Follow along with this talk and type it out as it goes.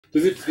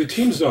The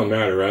teams don't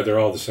matter, right? They're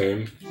all the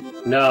same.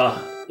 No,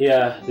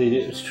 yeah,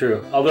 it's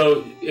true.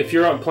 Although, if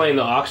you're playing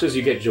the Oxes,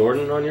 you get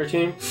Jordan on your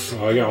team.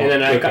 Oh, yeah. And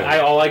then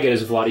all I get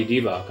is Vlade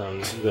Divac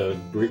on the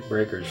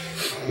Breakers.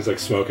 He's like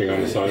smoking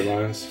on the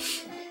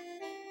sidelines.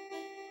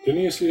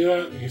 Didn't you see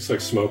that? He's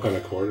like smoke on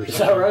the court or something. Is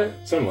that right?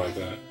 Something like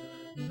that.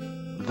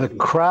 The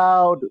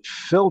crowd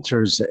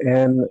filters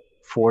in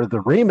for the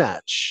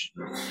rematch.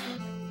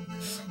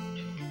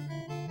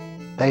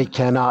 They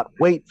cannot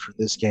wait for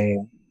this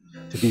game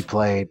to be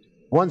played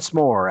once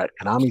more at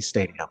Konami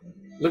Stadium.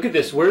 Look at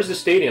this. Where's the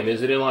stadium?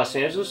 Is it in Los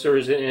Angeles or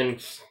is it in...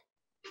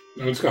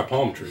 No, it's got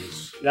palm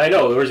trees. I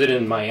know. Or is it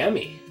in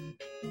Miami?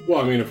 Well,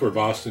 I mean, if we're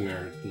Boston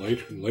or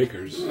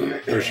Lakers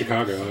or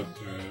Chicago...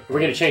 We're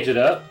going to change it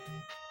up?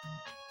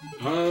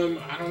 I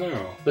don't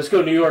know. Let's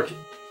go New York.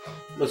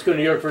 Let's go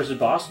New York versus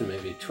Boston,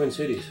 maybe. Twin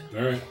Cities.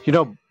 All right. You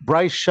know,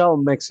 Bryce Shell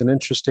makes an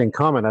interesting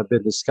comment. I've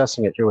been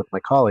discussing it here with my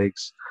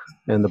colleagues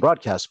in the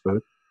broadcast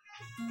booth.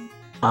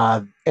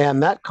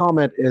 And that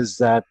comment is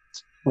that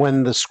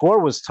when the score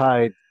was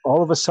tied,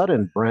 all of a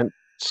sudden Brent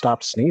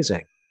stopped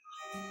sneezing.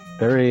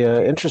 Very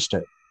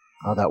interesting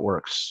how that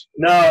works.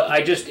 No,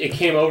 it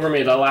came over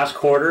me the last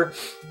quarter.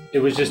 It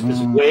was just this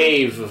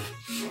wave of,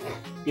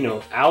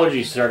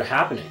 allergies started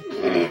happening.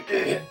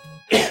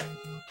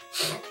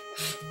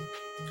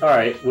 All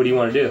right, what do you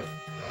want to do?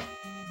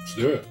 Let's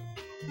do it.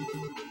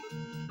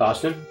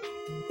 Boston?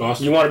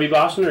 Boston. You want to be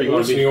Boston or you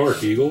want to be New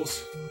York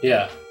Eagles?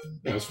 Yeah.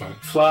 Yeah, that's fine.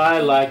 Fly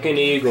like an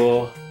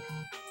eagle.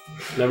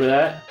 Remember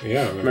that?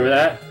 Yeah, I remember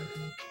that?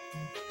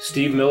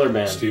 Steve Miller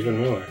Band.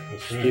 Stephen Miller.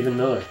 That's right. Stephen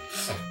Miller.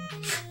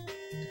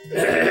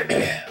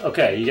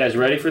 Okay, you guys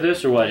ready for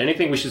this or what?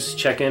 Anything we should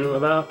check in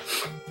about?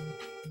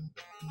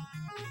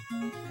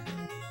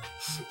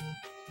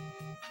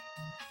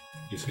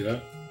 You see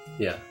that?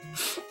 Yeah.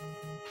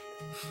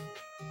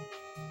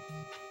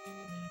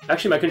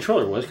 Actually, my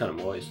controller was kind of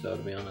moist, though,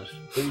 to be honest.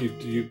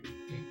 You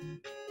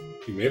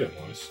made it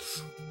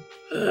moist.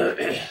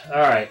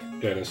 All right.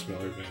 Dennis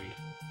Miller Band.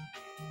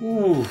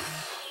 Ooh.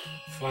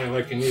 Fly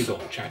like an eagle,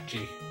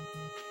 Chachi.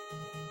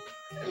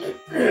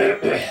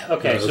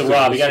 Okay, so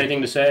Rob, you got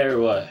anything to say or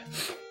what?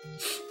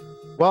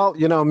 Well,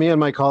 me and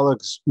my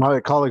colleagues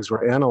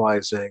were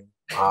analyzing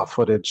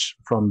footage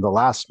from the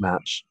last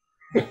match,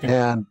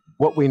 and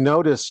what we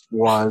noticed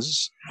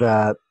was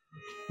that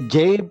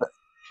Gabe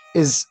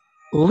is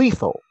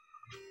lethal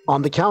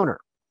on the counter,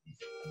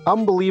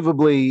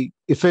 unbelievably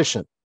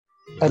efficient,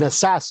 an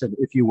assassin,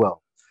 if you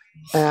will,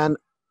 and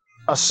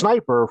a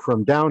sniper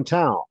from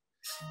downtown.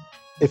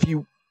 If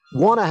you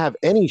want to have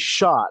any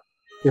shot,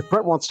 if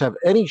Brent wants to have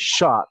any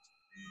shot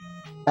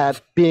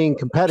at being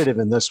competitive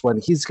in this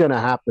one, he's going to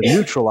have to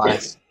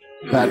neutralize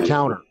that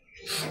counter.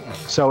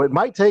 So it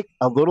might take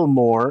a little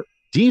more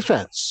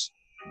defense.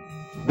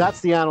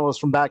 That's the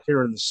analyst from back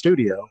here in the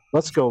studio.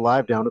 Let's go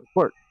live down to the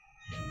court.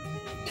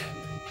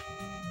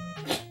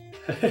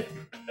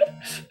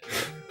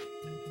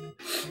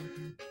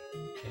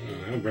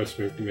 Brent's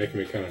making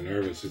me kind of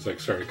nervous. He's like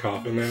started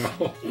coughing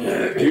now.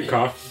 Do you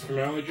cough from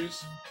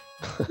allergies?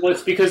 Well,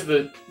 it's because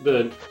the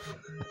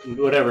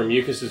whatever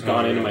mucus has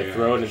gone into my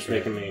throat and it's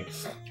making me.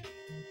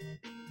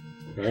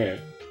 All right.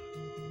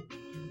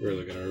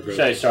 Really gonna regret.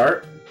 Should I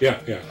start? Yeah.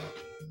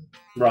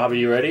 Rob, are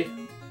you ready?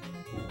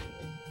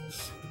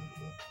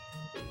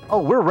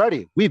 Oh, we're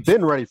ready. We've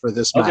been ready for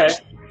this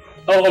match. Okay.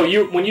 Oh,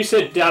 you when you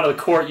said down to the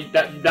court,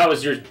 that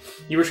was you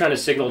were trying to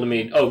signal to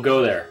me. Oh,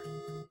 go there.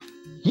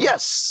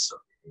 Yes.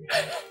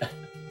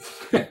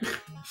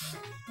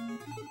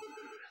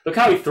 Look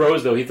how he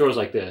throws, though. He throws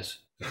like this.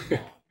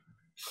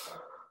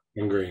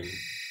 I'm green.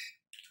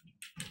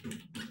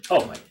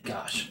 Oh my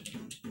gosh!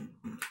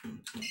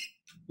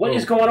 What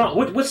is going on?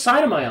 What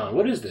side am I on?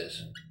 What is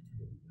this?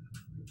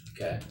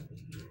 Okay,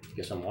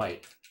 guess I'm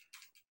white.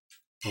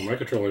 Oh, my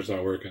controller's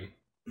not working.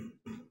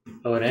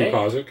 Oh, it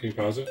ain't? Can you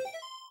pause it?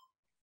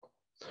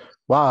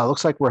 Wow, it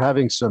looks like we're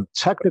having some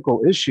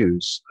technical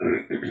issues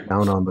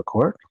down on the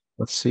court.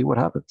 Let's see what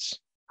happens.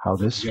 How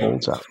this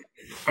folds out.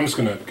 I'm just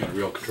gonna get a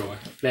real controller.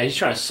 Man, he's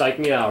trying to psych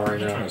me out right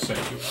now. Trying to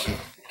psych you out.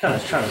 Kind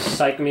of trying to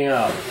psych me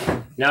out.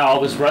 Now all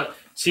this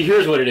see,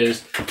 here's what it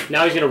is.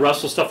 Now he's gonna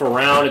rustle stuff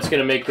around. It's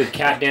gonna make the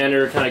cat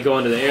dander kind of go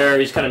into the air.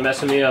 He's kind of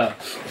messing me up.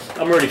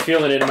 I'm already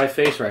feeling it in my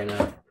face right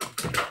now.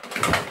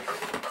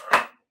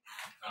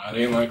 It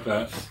ain't like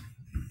that.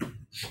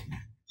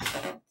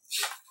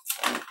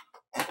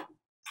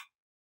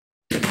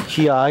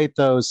 Kia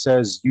Aito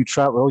says, you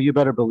travel. Oh, you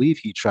better believe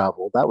he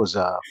traveled. That was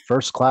a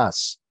first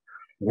class,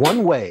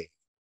 one way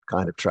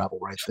kind of travel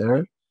right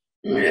there.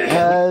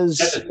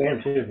 As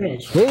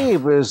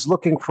Gabe is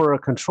looking for a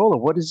controller,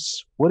 what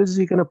is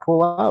he going to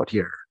pull out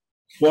here?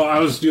 Well, I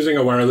was using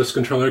a wireless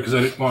controller because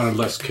I didn't want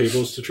less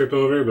cables to trip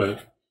over,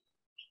 but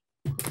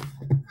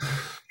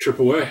trip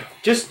away.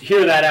 Just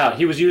hear that out.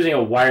 He was using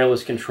a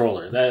wireless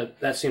controller.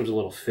 That seems a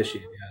little fishy,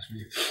 if you ask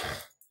me.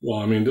 Well,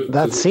 I mean,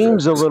 that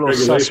seems a little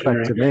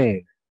suspect to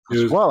me.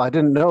 Well, I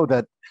didn't know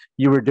that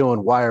you were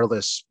doing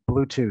wireless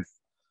Bluetooth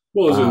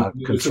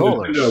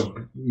controllers. It's a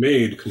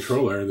made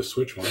controller, the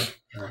Switch one.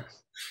 All right.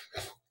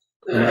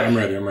 I'm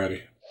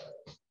ready.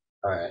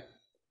 All right.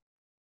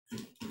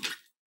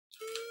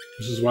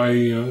 This is why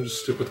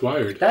just stick with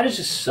wired. That is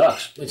just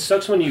sucks. It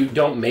sucks when you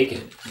don't make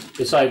it.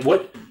 It's like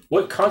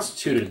what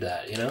constituted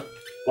that? You know,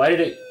 why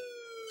did it?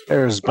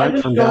 There's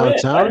Brent from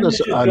downtown. There's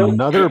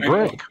another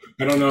brick.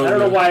 I don't know. I don't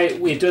know why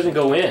it doesn't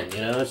go in.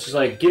 You know, it's just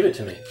like give it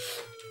to me.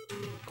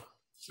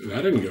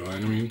 That didn't go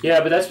in. I mean,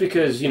 yeah, but that's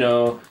because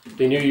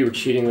they knew you were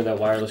cheating with that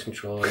wireless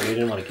controller. They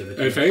didn't want to give it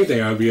to if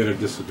anything, I'd be at a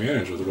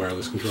disadvantage with a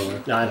wireless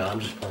controller. No, I know. I'm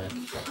just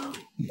playing.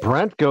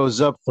 Brent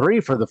goes up 3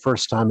 for the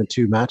first time in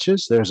 2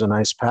 matches. There's a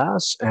nice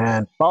pass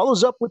and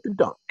follows up with the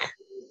dunk.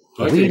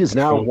 The lead is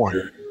now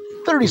 1.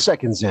 30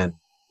 seconds in.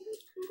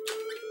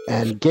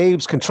 And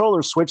Gabe's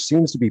controller switch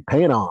seems to be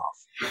paying off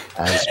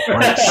as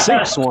Brent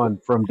sinks one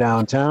from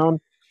downtown.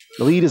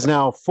 The lead is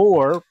now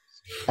 4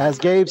 as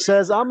Gabe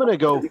says, I'm going to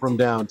go from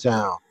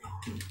downtown.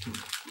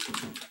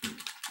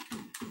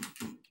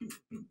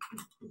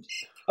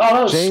 Oh,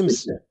 that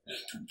was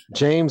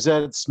James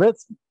Ed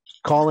Smith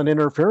calling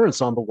interference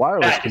on the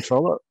wireless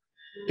controller.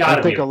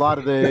 I think a lot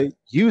of the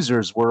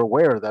users were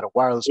aware that a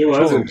wireless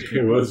controller.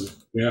 It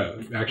was,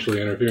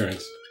 actually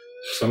interference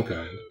of some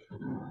kind.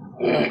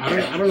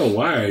 I don't know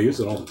why I use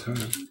it all the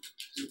time.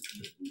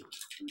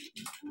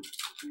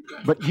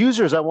 But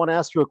users, I want to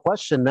ask you a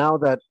question now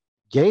that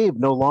Gabe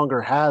no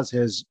longer has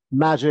his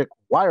magic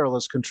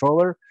wireless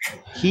controller.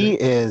 He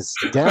is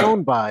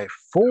down by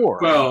 4.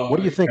 Well, what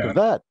do you think of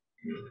that?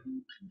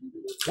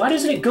 Why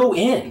doesn't it go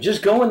in?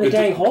 Just go in the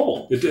dang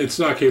hole. It's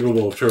not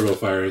capable of turbo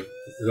fire.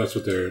 That's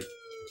what they're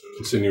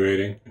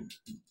insinuating.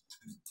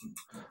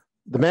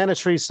 The Mana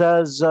Tree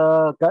says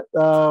that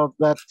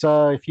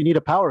if you need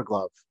a power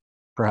glove,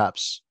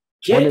 perhaps.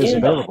 Get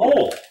in the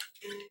hole.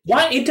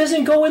 Why? It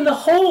doesn't go in the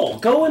hole.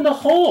 Go in the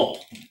hole.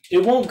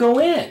 It won't go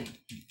in.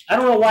 I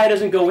don't know why it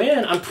doesn't go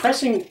in. I'm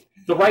pressing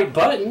the right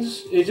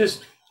buttons. It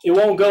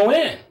won't go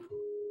in.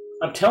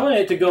 I'm telling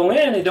it to go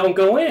in. It don't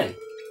go in.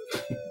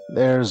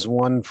 There's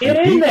one for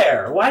Get in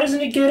there. Why doesn't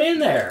it get in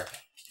there?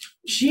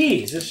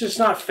 Jeez, it's just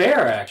not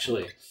fair,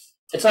 actually.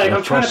 It's like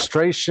I'm trying to...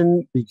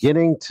 Frustration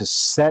beginning to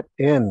set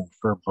in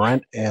for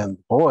Brent and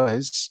the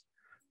boys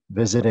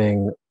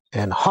visiting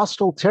in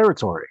hostile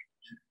territory.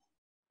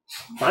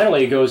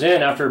 Finally, it goes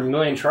in after a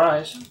million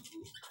tries.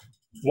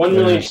 1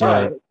 million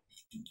tries.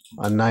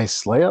 A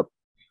nice layup.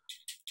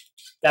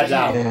 That's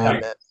out.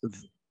 And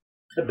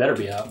that better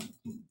be out.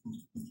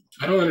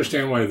 I don't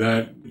understand why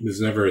that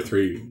is never a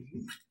 3.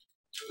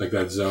 Like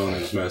that zone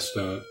is messed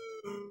up.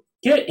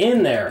 Get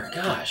in there.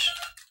 Gosh.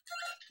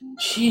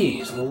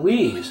 Jeez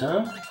Louise,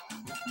 huh?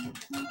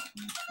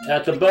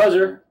 At the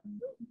buzzer.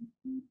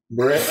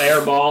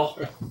 Air ball.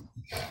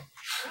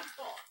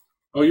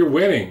 Oh, you're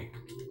winning.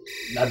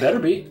 I better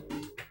be.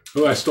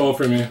 Oh, I stole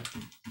from you.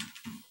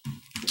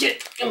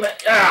 Get in there.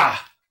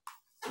 Ah!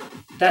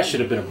 That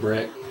should have been a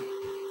brick.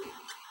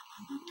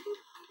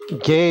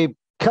 Gabe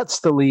cuts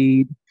the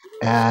lead,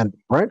 and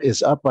Brent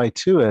is up by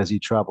 2 as he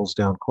travels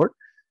down court.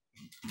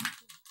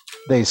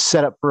 They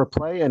set up for a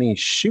play, and he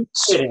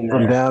shoots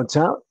from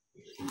downtown.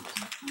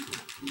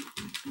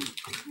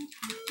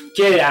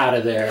 Get out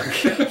of there.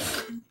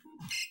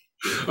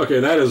 Okay,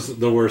 that is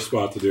the worst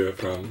spot to do it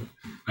from.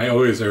 I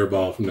always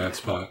airball from that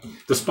spot.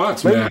 The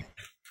spot's mad,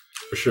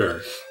 for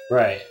sure.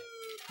 Right.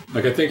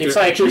 Like, I think it's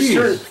like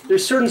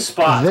there's certain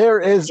spots. There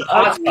is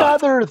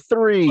another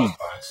 3.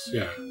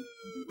 Yeah.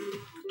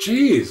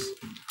 Jeez.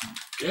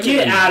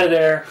 Get out of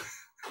there.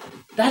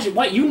 That's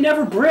what you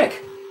never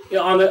brick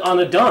on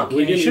the dunk.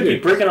 Well, you should be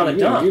bricking on the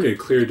dunk. You need a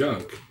clear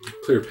dunk,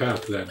 clear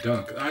path to that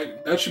dunk.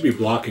 That should be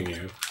blocking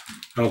you.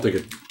 I don't think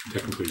it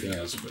technically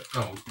does, but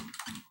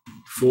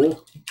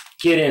fool.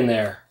 Get in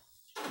there.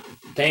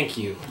 Thank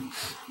you.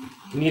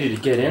 You needed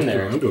to get in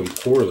there. I'm doing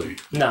poorly.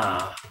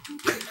 Nah.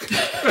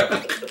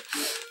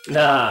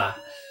 Nah.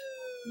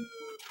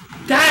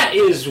 That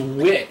is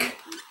Wick.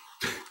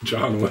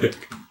 John Wick.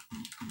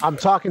 I'm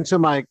talking to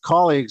my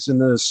colleagues in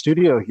the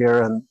studio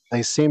here, and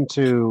they seem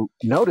to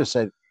notice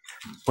that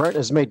Brent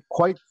has made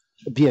quite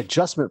the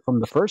adjustment from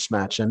the first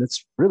match, and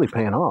it's really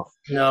paying off.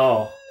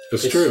 No.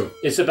 That's true.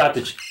 It's about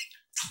to...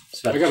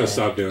 I gotta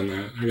stop doing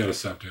that.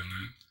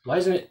 Why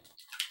isn't it...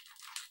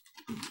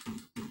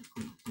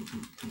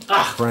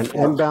 Brent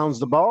inbounds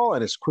the ball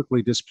and is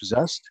quickly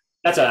dispossessed.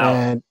 That's an out.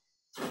 And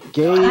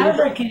Gabe how did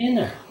Brent get in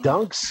there?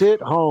 Dunks it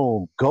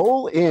home.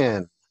 Goal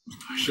in.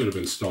 I should have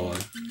been stolen.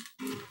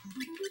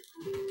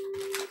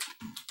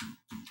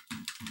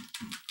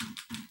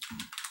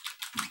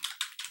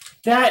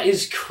 That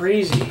is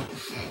crazy.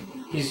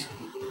 He's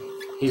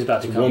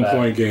about to come back.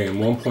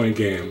 1 point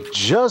game.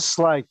 Just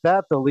like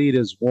that, the lead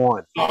is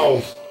 1.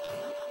 Oh.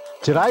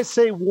 Did I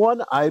say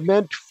 1? I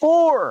meant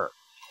 4.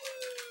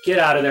 Get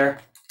out of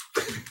there.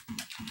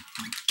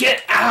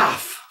 Get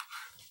off.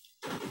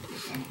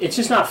 It's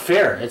just not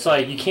fair. It's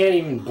like you can't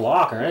even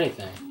block or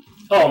anything.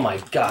 Oh my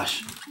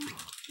gosh.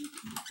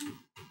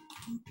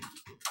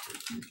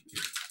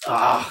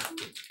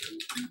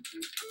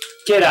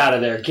 Get out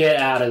of there. Get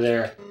out of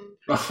there.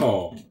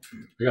 Oh,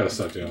 I gotta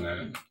stop doing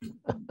that.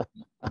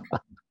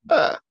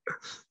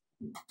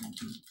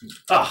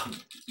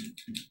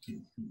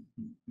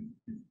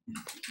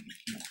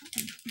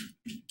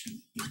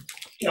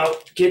 Oh,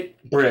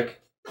 get brick.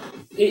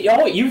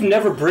 You've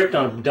never bricked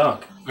on a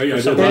dunk. Oh, yeah,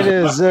 It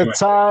is a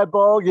tie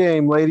ball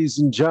game, ladies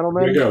and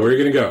gentlemen. Where you go? Where are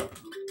you gonna go?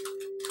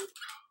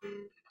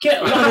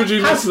 How did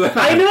you miss that?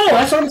 I know.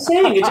 That's what I'm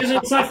saying.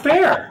 It's not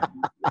fair.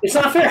 It's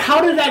not fair.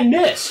 How did that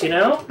miss? You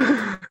know.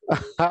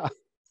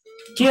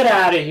 Get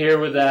out of here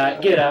with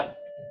that. Get out.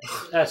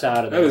 That's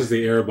out of there. That is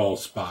the air ball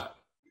spot.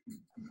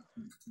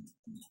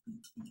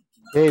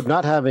 Gabe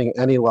not having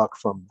any luck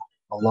from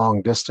a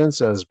long distance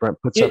as Brent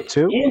puts up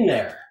 2. Get in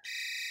there.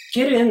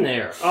 Get in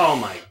there. Oh,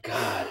 my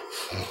God.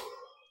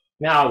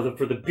 Now,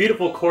 for the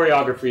beautiful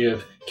choreography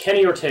of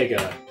Kenny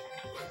Ortega.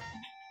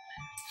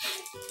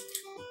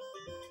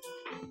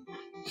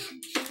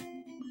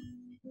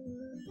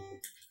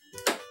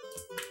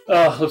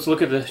 Let's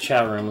look at the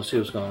chat room. Let's see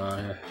what's going on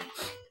here.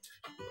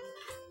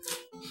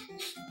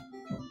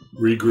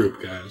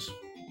 Regroup, guys.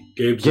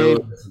 Gabe,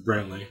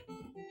 Brentley.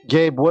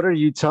 Gabe, what are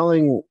you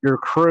telling your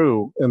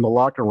crew in the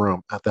locker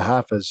room at the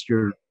half as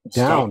you're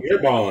down?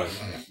 Stop airballing.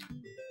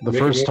 The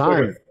first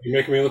time. You're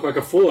making me look like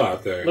a fool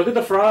out there. Look at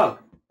the frog.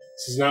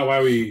 This is not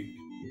why we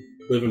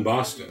live in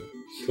Boston.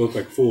 To look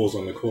like fools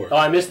on the court. Oh,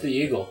 I missed the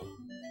eagle.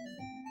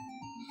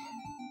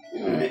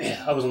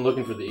 I wasn't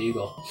looking for the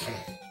eagle.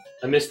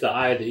 I missed the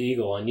eye of the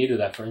eagle. I needed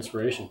that for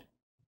inspiration.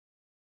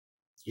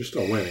 You're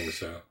still winning,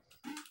 so.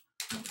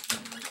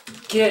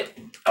 Get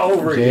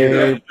over Gabe here.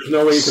 There's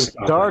no way you can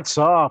stop starts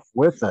off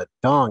with a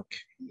dunk.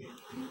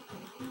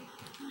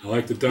 I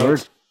like the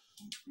dunk.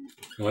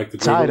 I like the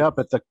tied dribble. up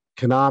at the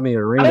Konami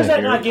Arena. How does that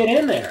here. not get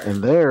in there?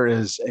 And there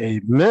is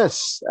a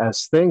miss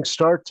as things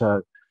start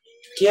to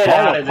Get fall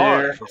out of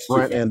apart there. for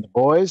Brent and the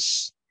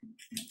boys.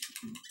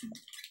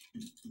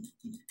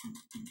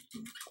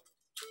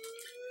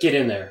 Get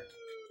in there.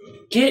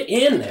 Get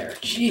in there.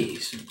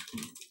 Jeez.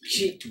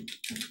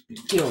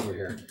 Get over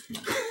here.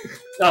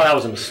 Oh, that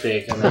was a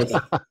mistake. I mean,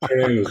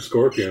 Turning into a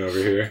scorpion over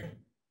here.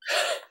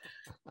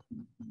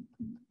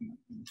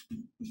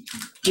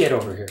 get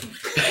over here.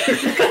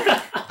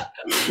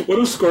 What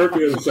if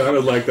Scorpion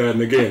sounded like that in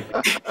the game?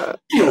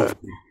 Get over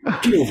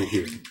here. Get over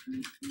here.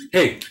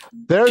 Hey.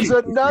 There's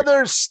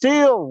another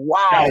steal.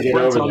 Wow. Get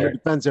Brent's over on there. the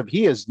defensive.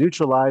 He has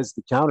neutralized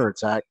the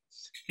counterattack.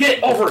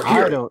 Get over I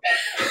here.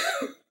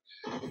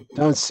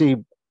 don't see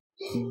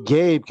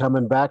Gabe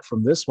coming back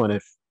from this one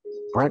if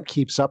Brent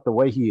keeps up the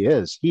way he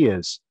is. He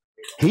is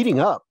heating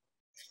up.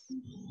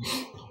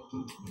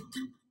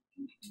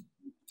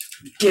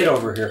 Get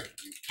over here.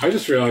 I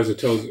just realized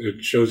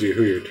it shows you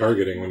who you're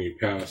targeting when you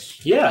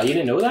pass. Yeah, you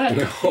didn't know that?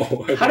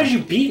 No. How did you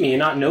beat me and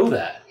not know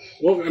that?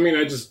 Well, I mean,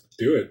 I just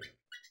do it.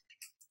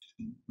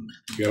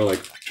 You gotta,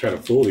 like, try to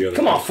fool the other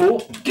Come on, person.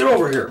 fool. Get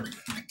over here.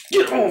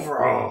 Get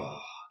over. Oh,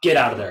 get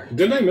out of there.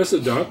 Didn't I miss a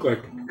dunk,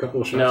 like, a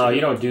couple of shots No, ago?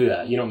 you don't do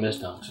that. You don't miss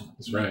dunks.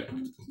 That's right.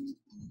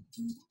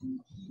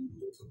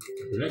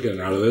 We're not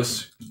getting out of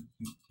this.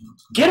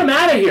 Get him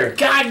out of here.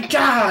 God,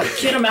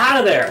 get him out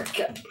of there.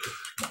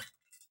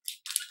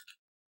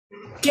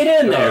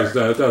 Get in there.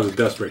 That was a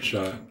desperate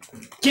shot.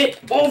 Get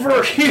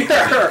over here.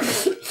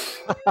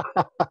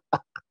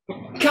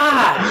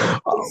 God,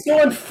 it's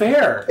so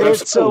unfair.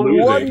 It's a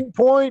losing.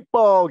 1-point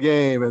ball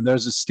game, and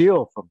there's a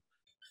steal from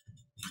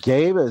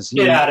Gabe as he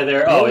Get out of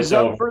there. Oh, goes it's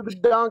up over. for the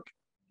dunk.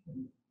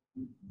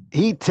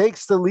 He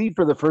takes the lead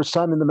for the first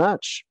time in the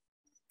match.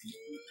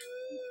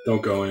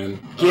 Don't go in.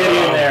 Get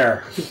in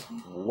there.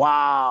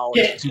 Wow.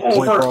 Get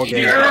 2-point over ball game.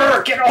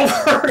 here. Get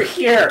over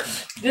here.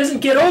 It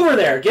doesn't get over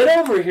there. Get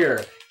over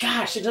here.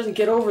 Gosh, it doesn't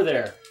get over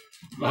there.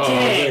 Oh,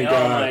 Dang. thank Oh,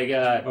 God. my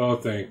God. Oh,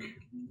 thank.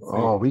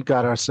 Oh, we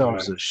got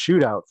ourselves a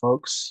shootout,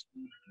 folks.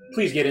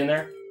 Please get in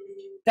there.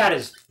 That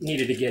is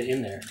needed to get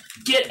in there.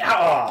 Get out.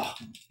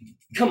 Oh,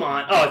 come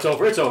on. Oh, it's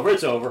over. It's over.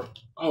 It's over.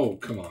 Oh,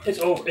 come on. It's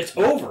over. It's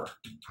over.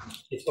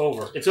 It's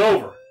over. It's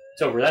over.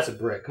 It's over. That's a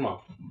brick. Come on.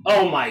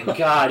 Oh, my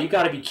God. You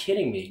got to be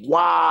kidding me.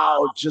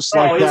 Wow, just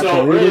like it's that,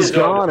 over. the lead It is is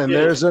gone, over. and It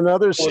there's is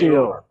another totally steal.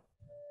 over.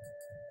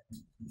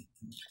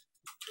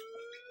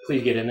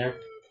 Please get in there.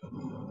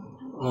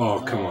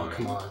 Oh, come on.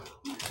 Come on.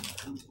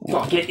 Come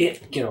on, get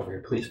it. Get over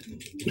here, please.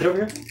 Get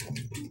over here.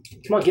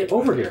 Come on, get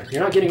over here.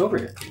 You're not getting over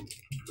here.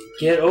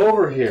 Get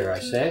over here, I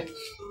say.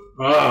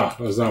 Ah,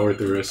 that was not worth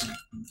the risk.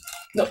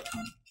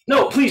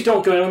 No, please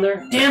don't go in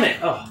there. Damn it.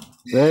 Oh,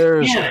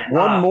 There's Damn it.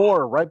 one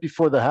more right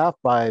before the half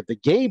by the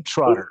Gabe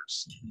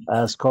Trotters,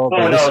 as called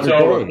by no, it's Mr.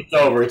 over. Gabe. It's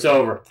over. It's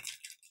over. A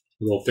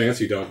little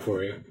fancy dunk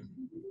for you.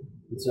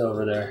 It's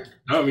over there.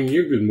 I mean,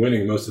 you've been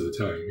winning most of the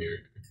time here.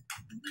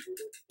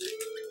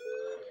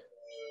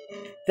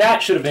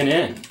 That should have been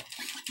in.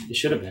 It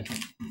should have been.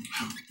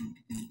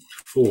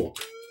 Fool.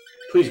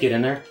 Please get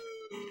in there.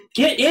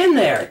 Get in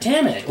there.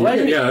 Damn it. Why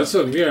didn't- Yeah, you have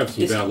some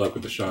It's- bad luck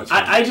with the shots.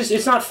 I just,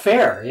 it's not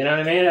fair. You know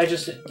what I mean?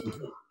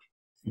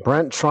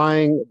 Brent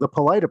trying the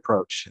polite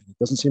approach. It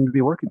doesn't seem to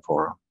be working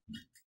for him.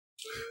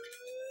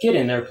 Get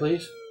in there,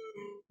 please.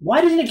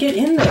 Why doesn't it get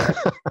in there?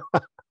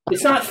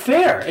 It's not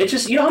fair. It's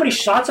just, you know how many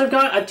shots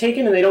I've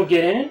taken and they don't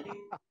get in?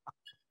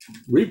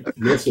 We've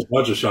missed a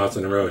bunch of shots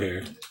in a row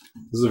here.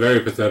 This is a very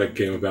pathetic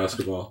game of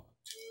basketball.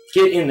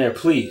 Get in there,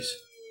 please.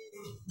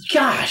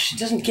 Gosh, it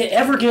doesn't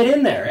ever get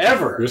in there,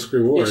 ever. Risk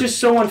reward. It's just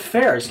so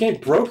unfair. It's getting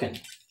broken.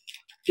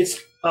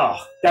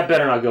 That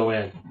better not go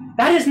in.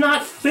 That is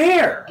not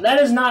fair. That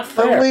is not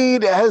fair. The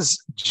lead has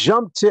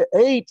jumped to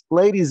 8,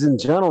 ladies and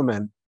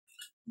gentlemen.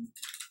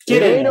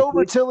 It ain't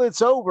over till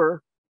it's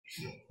over,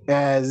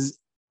 as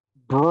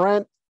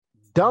Brent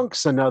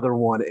dunks another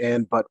one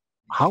in, but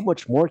how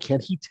much more can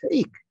he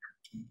take?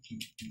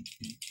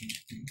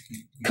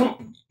 Come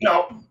on.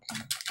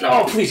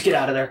 No, please get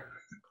out of there.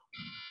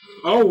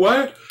 Oh,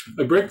 what?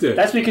 I bricked it.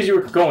 That's because you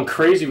were going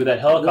crazy with that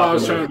helicopter. Well, I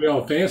was trying to be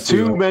all fancy.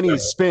 Too many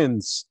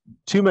spins.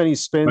 Too many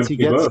spins. He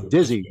gets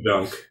dizzy.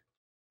 Dunk.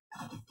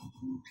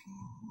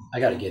 I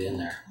got to get in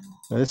there.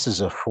 This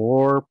is a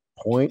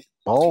 4-point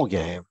ball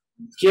game.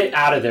 Get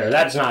out of there.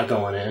 That's not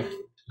going in.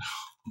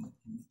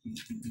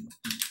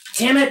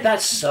 Damn it,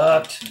 that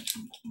sucked.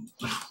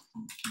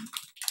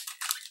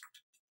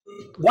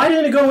 Why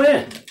didn't it go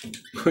in?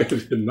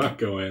 It did not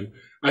go in.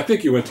 I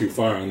think you went too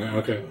far on that.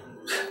 Okay.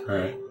 All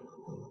right.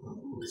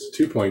 It's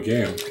a 2-point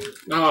game.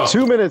 No.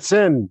 2 minutes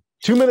in.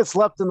 2 minutes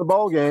left in the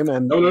ball game,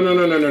 and No.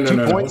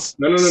 2 points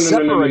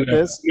separate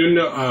this.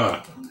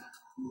 No.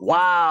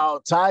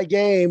 Wow, tie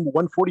game.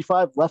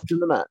 1:45 left in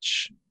the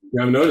match.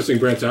 Yeah, I'm noticing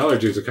Brent's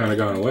allergies have kind of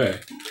gone away.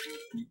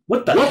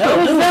 What the hell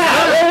was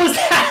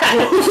that?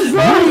 What was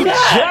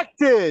that?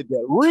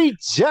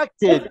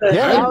 Rejected.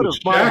 Get out of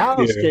my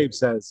house, Gabe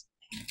says.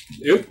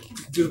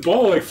 The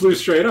ball flew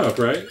straight up,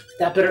 right?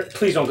 That better.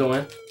 Please don't go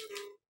in.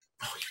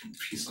 Oh, you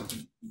piece of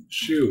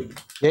shoe.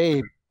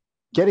 Gabe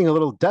getting a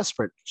little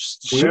desperate.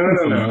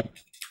 No.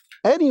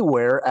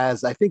 Anywhere,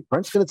 as I think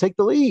Brent's going to take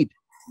the lead.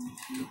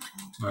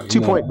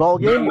 2-point ball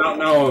game.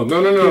 No.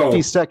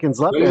 50 seconds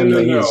left, and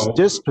he's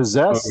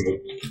dispossessed.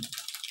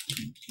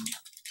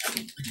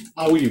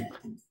 Oh, you.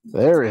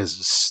 There is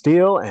a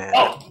steal, and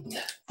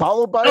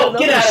followed by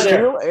another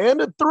steal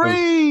and a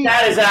 3.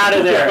 That is out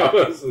of there. That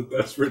was a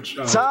desperate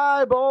shot.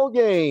 Tie ball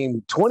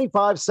game.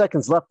 25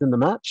 seconds left in the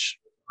match.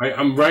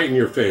 I'm right in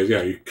your face.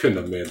 Yeah, you couldn't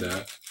have made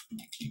that.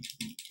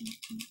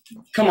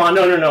 Come on,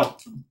 no.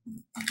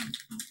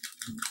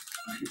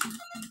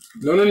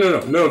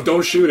 No,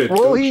 don't shoot it. Will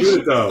don't he shoot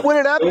it, though. win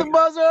it at the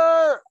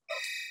buzzer?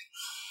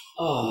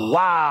 Oh.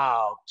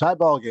 Wow. Tie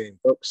ball game,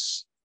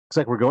 folks. Looks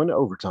like we're going to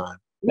overtime.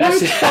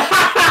 That's it.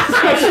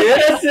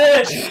 That's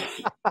it.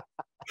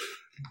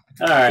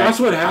 All right. That's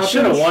what happens. I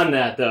should have won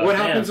that, though. What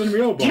happens in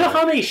real ball? Do you know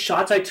how many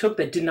shots I took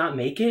that did not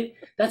make it?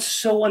 That's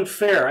so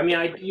unfair. I mean,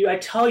 I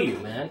tell you,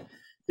 man.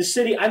 The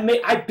city,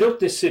 I built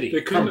this city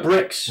from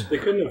bricks. They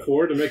couldn't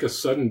afford to make a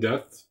sudden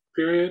death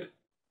period?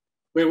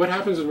 Wait, what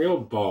happens in real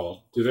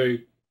ball? Do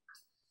they...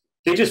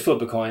 They just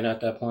flip a coin at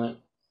that point.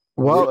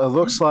 Well, it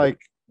looks like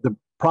there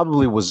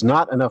probably was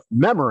not enough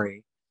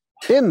memory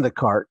in the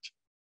cart.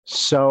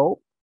 So...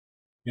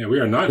 Yeah, we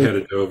are not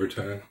headed to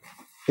overtime.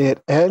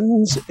 It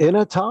ends in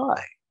a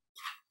tie.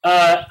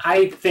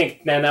 I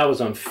think, man, that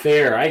was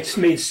unfair.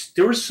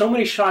 There were so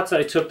many shots that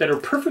I took that are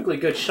perfectly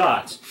good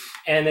shots,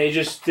 and they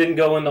just didn't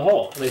go in the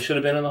hole. They should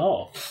have been in the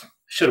hole.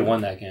 Should have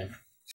won that game.